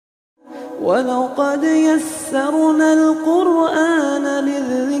वलक़द यस्सरनल क़ुरआन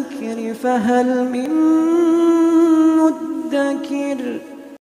लिज़्ज़िक्रि फ़हल मिन मुद्दकिर।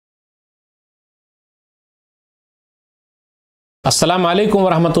 अस्सलामु अलैकुम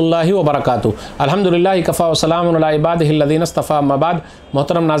वरहमतुल्लाहि वबरकातुहू। अल्हम्दुलिल्लाहि कफ़ा व सलामुन अला इबादिहिल्लज़ीना इस्तफ़ा, अम्मा बाद।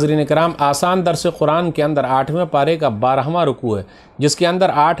 मोहतरम नाज़रीन किराम, आसान दरस-ए-क़ुरान के अंदर 8वें पारे का 12वां रुकू है, जिसके अंदर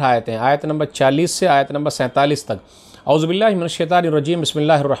 8 आयतें, आयत नंबर 40 से आयत नंबर 47 तक। औज़ुबिल्लाहि मिनश्शैतानिर्रजीम,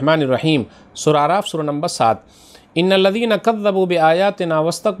 बिस्मिल्लाहिर्रहमानिर्रहीम। सूरह आराफ, सूरह नंबर 7। इन्नल्लज़ीना कज़्ज़बू बिआयातिना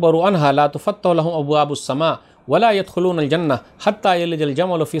वस्तकबरू अन्हा ला तुफ़त्तहु लहुम अब्वाबुस-समा वला यदखुलूनल जन्नह हत्ता यलिजल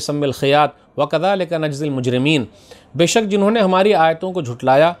जमलु फ़ी सम्मिल ख़ियात व कज़ालिका नजज़िल मुजरिमीन। बेशक जिन्होंने हमारी आयतों को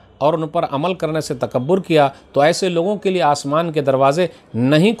झुटलाया और उन पर अमल करने से तकब्बुर किया, तो ऐसे लोगों के लिए आसमान के दरवाज़े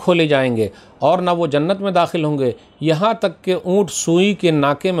नहीं खोले जाएंगे और न वो जन्नत में दाखिल होंगे यहाँ तक कि ऊँट सुई के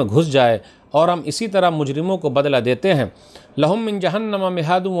नाके में घुस जाए। और हम इसी तरह मुजरिमों को बदला देते हैं। लहुम मिन जहन्नम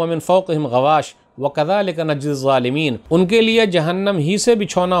मिहादुम व मिन फ़ौक़िहिम गवाश व कज़ालिका नजज़िल ज़ालिमीन। उनके लिए जहन्नम ही से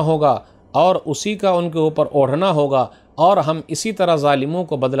बिछौना होगा और उसी का उनके ऊपर ओढ़ना होगा, और हम इसी तरह ज़ालिमों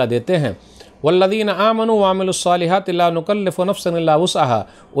को बदला देते हैं। वल्लज़ीना आमनू व अमिलुस्सालिहाति ला नुकल्लिफ़ु नफ़्सन इल्ला वुस्अहा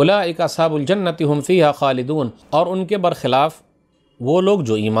उलाइका अस्हाबुल जन्नति हुम फ़ीहा ख़ालिदून। और उनके बरखिलाफ़ वो लोग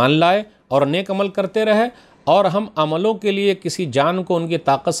जो ईमान लाए और नेक अमल करते रहे, और हम अमलों के लिए किसी जान को उनकी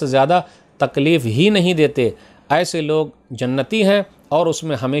ताकत से ज़्यादा तकलीफ़ ही नहीं देते, ऐसे लोग जन्नती हैं और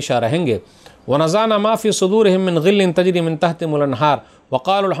उसमें हमेशा रहेंगे। वनज़ाना मा फ़ी सुदूरिहिम मिन ग़िल्लिन तजरी मिन तहतिहिमुल अनहार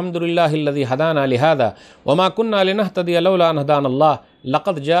वक़ालू अल्हम्दुलिल्लाहिल्लज़ी हदाना लिहाज़ा वमा कुन्ना लिनहतदिया लौला अन हदानल्लाह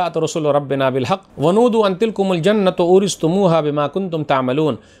लक़द जाअत रसूलु रब्बिना बिलहक़ वनूदू अन तिलकुमुल जन्नतु उरिस्तुमूहा बिमा कुन्तुम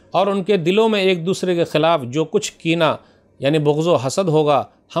तामलून। और उनके दिलों में एक दूसरे के ख़िलाफ़ जो कुछ कीना यानी बुग़्ज़ व हसद होगा,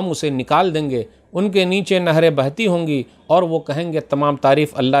 हम उसे निकाल देंगे। उनके नीचे नहरें बहती होंगी और वो कहेंगे तमाम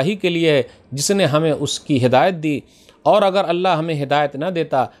तारीफ़ अल्लाह ही के लिए है जिसने हमें उसकी हिदायत दी, और अगर अल्लाह हमें हिदायत न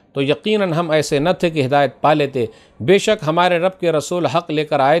देता तो यकीनन हम ऐसे न थे कि हिदायत पा लेते। बेशक हमारे रब के रसूल हक़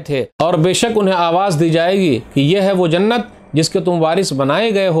लेकर आए थे, और बेशक उन्हें आवाज़ दी जाएगी कि यह है वो जन्नत जिसके तुम वारिस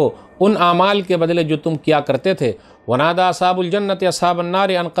बनाए गए हो उन आमाल के बदले जो तुम किया करते थे। वनादा अस्हाबुल जन्नति अस्हाबन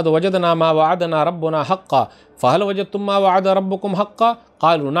नारि अन क़द वजदना मा वअदना रब्बुना हक़्क़ा फ़हल वजदतुम मा वअद रब्बुकुम हक़्क़ा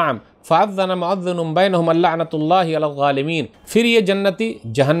क़ालू नअम फ़अज़्ज़न मुअज़्ज़िनुम बैनहुम लअनतुल्लाहि अलल ज़ालिमीन। फिर ये जन्नती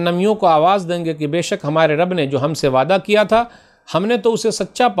जहन्नमियों को आवाज़ देंगे कि बेशक हमारे रब ने जो हमसे वादा किया था हमने तो उसे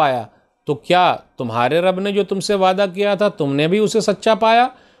सच्चा पाया, तो क्या तुम्हारे रब ने जो तुमसे वादा किया था तुमने भी उसे सच्चा पाया?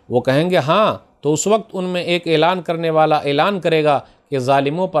 वो कहेंगे हाँ। तो उस वक्त उनमें एक ऐलान करने वाला ऐलान करेगा कि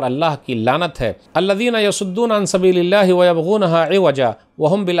ज़ालिमों पर अल्लाह की लानत है। अल्लज़ीना यसुद्दून अन सबीलिल्लाहि व यबग़ूनहा इवजा व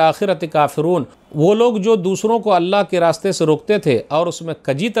हुम बिल आखिरति काफ़िरून। वो लोग जो दूसरों को अल्लाह के रास्ते से रोकते थे और उसमें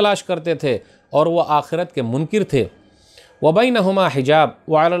कजी तलाश करते थे और वो आखिरत के मुनकिर थे। व बैनहुमा हिजाब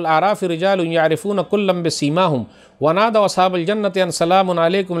व अलल आराफ़ि रिजालुन यअरिफ़ून कुल्लम बिसीमाहुम व नादौ अस्हाबल जन्नति अन सलामुन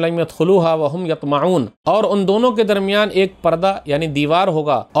अलैकुम लम यदखुलूहा व हुम यतमऊन। और उन दोनों के दरमियान एक पर्दा यानी दीवार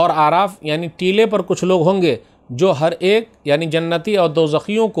होगा, और आराफ यानी टीले पर कुछ लोग होंगे जो हर एक यानी जन्नती और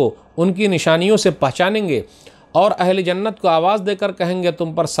दोज़खियों को उनकी निशानियों से पहचानेंगे, और अहले जन्नत को आवाज़ देकर कहेंगे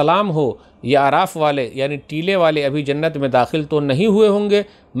तुम पर सलाम हो। ये आराफ वाले यानी टीले वाले अभी जन्नत में दाखिल तो नहीं हुए होंगे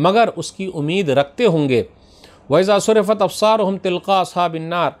मगर उसकी उम्मीद रखते होंगे। वइज़ा सुरिफ़त अब्सारुहुम तिल्क़ा अस्हाबिन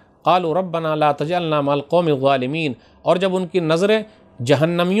नार क़ालू रब्बना ला तजअलना मअल क़ौमिज़ ज़ालिमीन। और जब उनकी नज़रें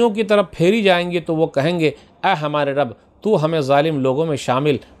जहन्नमियों की तरफ फेरी जाएंगी तो वो कहेंगे ऐ हमारे रब, तू हमें ज़ालिम लोगों में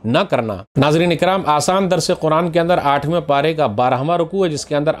शामिल न करना। नाज़रीन इकराम, आसान दरस-ए-क़ुरान के अंदर 8वें पारे का 12वां रुकू है,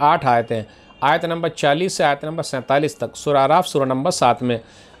 जिसके अंदर 8 आयतें हैं। आयत नंबर 40 से आयत नंबर 47 तक। सूरह आराफ, सूरह नंबर 7 में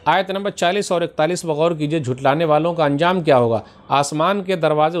आयत नंबर 40 और 41 पर गौर कीजिए। झुटलाने वालों का अंजाम क्या होगा? आसमान के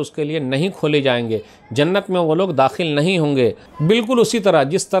दरवाजे उसके लिए नहीं खोले जाएंगे, जन्नत में वो लोग दाखिल नहीं होंगे। बिल्कुल उसी तरह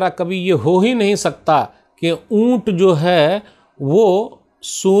जिस तरह कभी ये हो ही नहीं सकता कि ऊँट जो है वो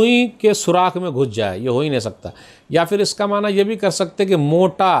सुई के सुराख में घुस जाए, ये हो ही नहीं सकता। या फिर इसका माना ये भी कर सकते कि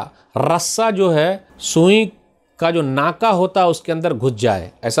मोटा रस्सा जो है सुई का जो नाका होता है उसके अंदर घुस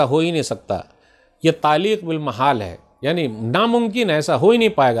जाए, ऐसा हो ही नहीं सकता। ये तालीक़ बिल महाल है, यानी नामुमकिन है, ऐसा हो ही नहीं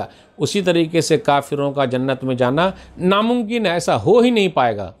पाएगा। उसी तरीके से काफिरों का जन्नत में जाना नामुमकिन है, ऐसा हो ही नहीं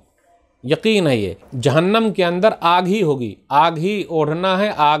पाएगा। यकीन है ये जहन्नम के अंदर आग ही होगी, आग ही ओढ़ना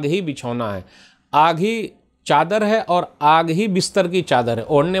है, आग ही बिछौना है, आग ही चादर है और आग ही बिस्तर की चादर है।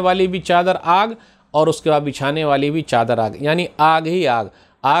 ओढ़ने वाली भी चादर आग और उसके बाद बिछाने वाली भी चादर आग, यानी आग ही आग,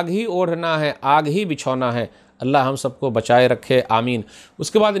 आग ही ओढ़ना है, आग ही बिछौना है। अल्लाह हम सबको बचाए रखे, आमीन।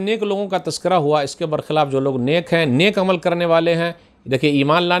 उसके बाद नेक लोगों का तस्करा हुआ। इसके बरखिलाफ़ जो लोग नेक हैं, नेक अमल करने वाले हैं, देखिए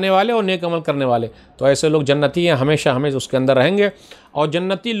ईमान लाने वाले और नेक अमल करने वाले, तो ऐसे लोग जन्नती हैं, हमेशा हमें उसके अंदर रहेंगे। और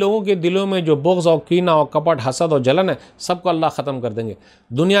जन्नती लोगों के दिलों में जो बुग़्ज़ और कीना और कपट, हसद और जलन है, सबको अल्लाह ख़त्म कर देंगे।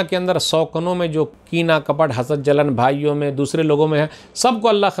 दुनिया के अंदर सौकनों में जो कीना, कपट, हसद, जलन भाइयों में, दूसरे लोगों में है, सबको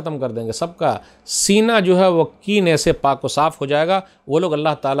अल्लाह ख़त्म कर देंगे। सबका सीना जो है वो कीने से पाक व साफ़ हो जाएगा। वो लोग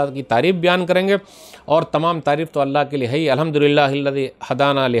अल्लाह ताला की तारीफ़ बयान करेंगे, और तमाम तारीफ़ तो अल्लाह के लिए है ही। अल्हम्दुलिल्लाहिल्लज़ी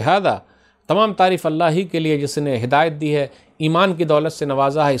हदाना लिहादा, तमाम तारीफ़ अल्लाह ही के लिए जिसने हिदायत दी है, ईमान की दौलत से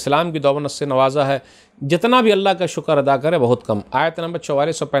नवाजा है, इस्लाम की दौलत से नवाजा है। जितना भी अल्लाह का शुक्र अदा करे बहुत कम। आयत नंबर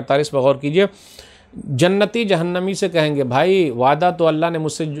 44 और 45 पर गौर कीजिए। जन्नती जहन्नमी से कहेंगे, भाई वादा तो अल्लाह ने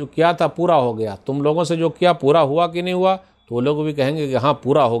मुझसे जो किया था पूरा हो गया, तुम लोगों से जो किया पूरा हुआ कि नहीं हुआ? तो वो लोग भी कहेंगे कि हाँ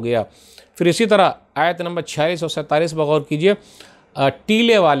पूरा हो गया। फिर इसी तरह आयत नंबर 46 और 47 पर गौर कीजिए।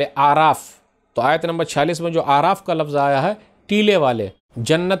 टीले वाले आराफ, तो आयत नंबर 46 में जो आराफ का लफ्ज़ आया है, टीले वाले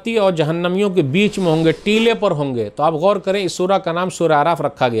जन्नती और जहन्नमियों के बीच में होंगे, टीले पर होंगे। तो आप गौर करें, इस सूरा का नाम सूरा आराफ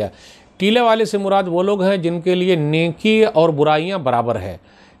रखा गया। टीले वाले से मुराद वो लोग हैं जिनके लिए नेकी और बुराइयां बराबर है।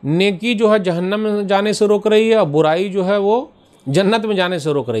 नेकी जो है जहन्नम में जाने से रोक रही है, और बुराई जो है वो जन्नत में जाने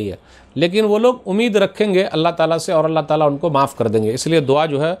से रोक रही है। लेकिन वो लोग उम्मीद रखेंगे अल्लाह ताला से, और अल्लाह ताला उनको माफ़ कर देंगे। इसलिए दुआ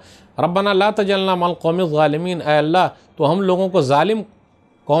जो है, रब्बना ला तजलना मल कौमिल ज़ालिमीन, ऐ अल्लाह तो हम लोगों को ज़ालिम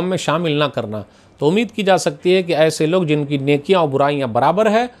कौम में शामिल ना करना। तो उम्मीद की जा सकती है कि ऐसे लोग जिनकी नेकियां और बुराइयां बराबर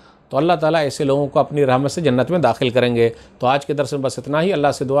है, तो अल्लाह ताला ऐसे लोगों को अपनी रहमत से जन्नत में दाखिल करेंगे। तो आज के दर्स में बस इतना ही।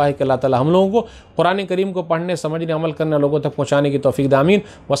 अल्लाह से दुआ है कि अल्लाह ताला हम लोगों को कुरान करीम को पढ़ने, समझने, अमल करने, लोगों तक पहुँचाने की तौफीक दे। आमीन।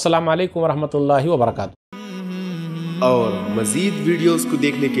 वस्सलामु अलैकुम वरहमतुल्लाहि वबरकातुहू। और मज़ीद वीडियोज़ को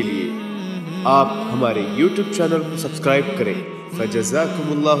देखने के लिए आप हमारे YouTube चैनल को सब्सक्राइब करें।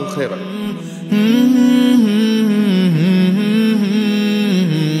 फजज़ाकुमुल्लाहु खैरन।